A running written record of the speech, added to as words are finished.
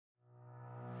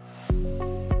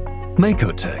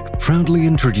MECOTEC proudly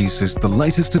introduces the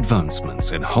latest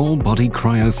advancements in whole-body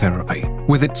cryotherapy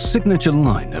with its signature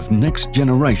line of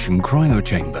next-generation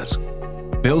cryo-chambers.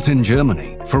 Built in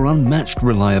Germany for unmatched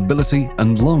reliability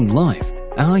and long life,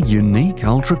 our unique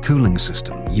ultra-cooling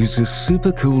system uses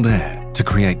supercooled air to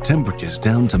create temperatures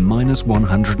down to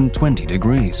 -120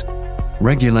 degrees.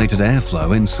 Regulated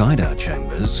airflow inside our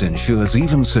chambers ensures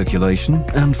even circulation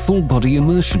and full-body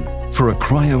immersion for a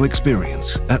cryo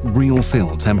experience at real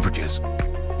field temperatures.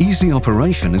 Easy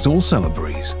operation is also a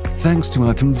breeze, thanks to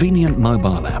our convenient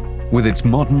mobile app with its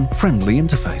modern, friendly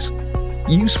interface.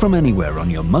 Use from anywhere on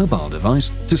your mobile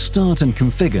device to start and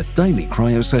configure daily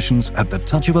cryo sessions at the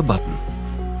touch of a button.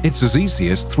 It's as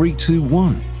easy as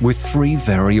 3-2-1 with 3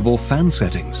 variable fan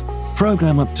settings.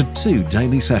 Program up to 2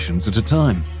 daily sessions at a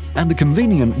time, and a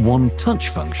convenient one-touch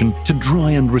function to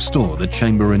dry and restore the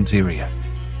chamber interior.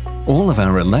 All of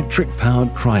our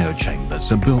electric-powered cryo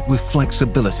chambers are built with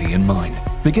flexibility in mind,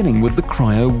 beginning with the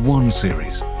Cryo 1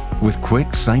 series. With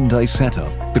quick same-day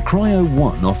setup, the Cryo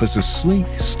 1 offers a sleek,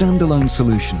 standalone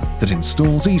solution that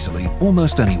installs easily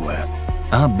almost anywhere.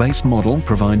 Our base model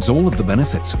provides all of the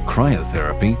benefits of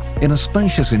cryotherapy in a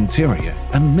spacious interior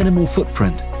and minimal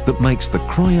footprint that makes the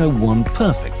Cryo 1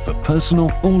 perfect for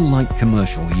personal or light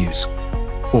commercial use.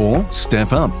 Or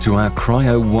step up to our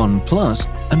Cryo 1 Plus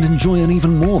and enjoy an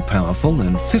even more powerful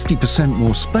and 50%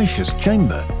 more spacious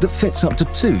chamber that fits up to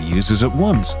 2 users at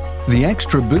once. The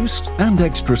extra boost and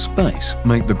extra space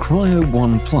make the Cryo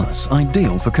 1 Plus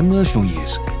ideal for commercial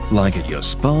use, like at your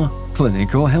spa,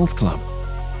 clinic or health club.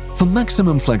 For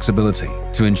maximum flexibility,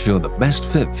 to ensure the best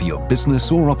fit for your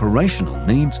business or operational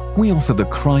needs, we offer the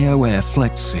Cryo Air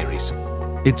Flex series.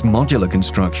 Its modular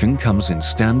construction comes in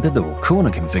standard or corner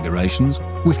configurations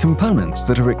with components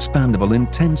that are expandable in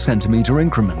 10 cm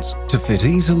increments to fit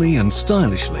easily and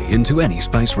stylishly into any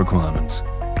space requirements.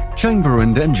 Chamber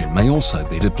and engine may also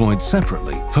be deployed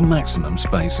separately for maximum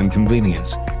space and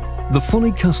convenience. The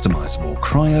fully customizable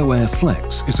Cryo Air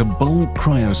Flex is a bold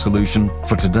cryo solution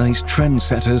for today's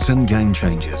trendsetters and game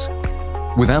changers.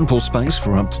 With ample space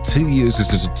for up to 2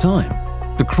 users at a time,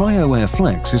 the Cryo Air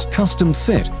Flex is custom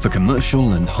fit for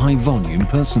commercial and high-volume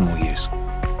personal use.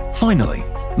 Finally,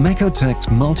 MECOTEC's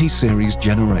multi-series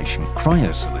generation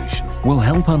cryo solution will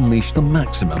help unleash the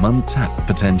maximum untapped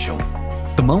potential.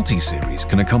 The multi-series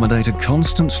can accommodate a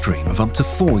constant stream of up to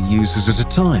 4 users at a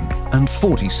time and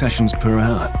 40 sessions per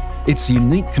hour. Its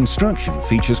unique construction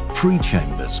features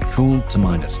pre-chambers cooled to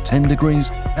 -10 degrees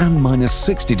and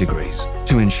 -60 degrees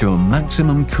to ensure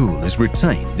maximum cool is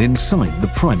retained inside the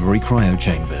primary cryo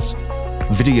chambers.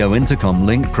 Video intercom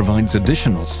link provides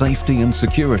additional safety and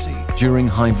security during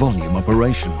high-volume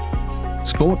operation.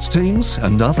 Sports teams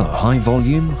and other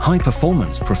high-volume,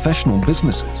 high-performance professional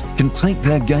businesses can take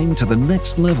their game to the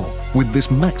next level with this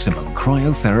maximum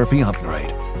cryotherapy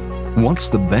upgrade. What's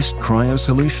the best cryo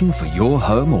solution for your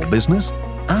home or business?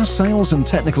 Our sales and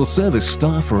technical service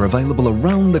staff are available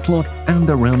around the clock and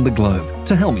around the globe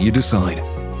to help you decide.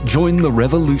 Join the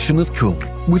revolution of cool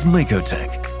with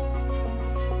MECOTEC.